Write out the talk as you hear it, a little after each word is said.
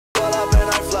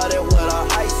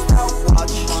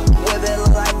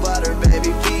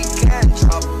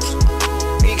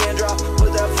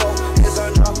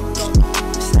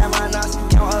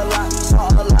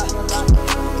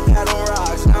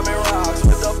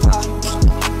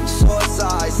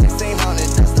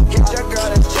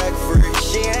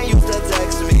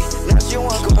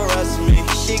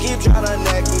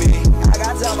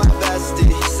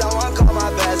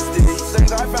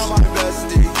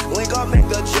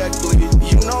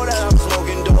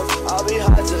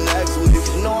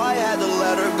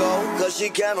she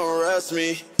can't arrest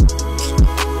me.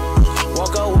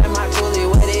 Woke up with my coolie,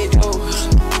 what they do?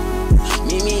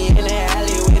 Meet me in the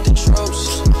alley with the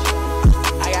troops.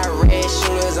 I got red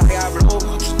shooters, I got blue.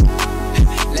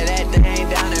 Let that thing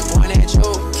down and point at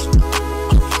you.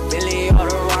 Billy or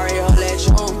the Rari, hold that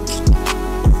you.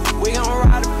 We gon'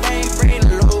 ride the bank, bring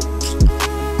the loop.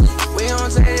 We gon'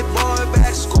 take this boy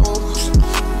back to school.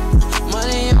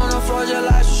 Money on the floor, just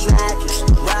like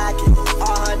Racking,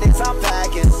 all her days I'm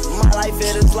packing. My life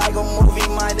it is like a movie,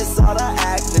 minus all the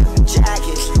acting.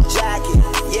 Jacket,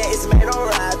 yeah, it's made of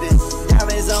rapping.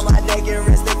 Diamonds on my neck and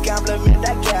wrist, the compliment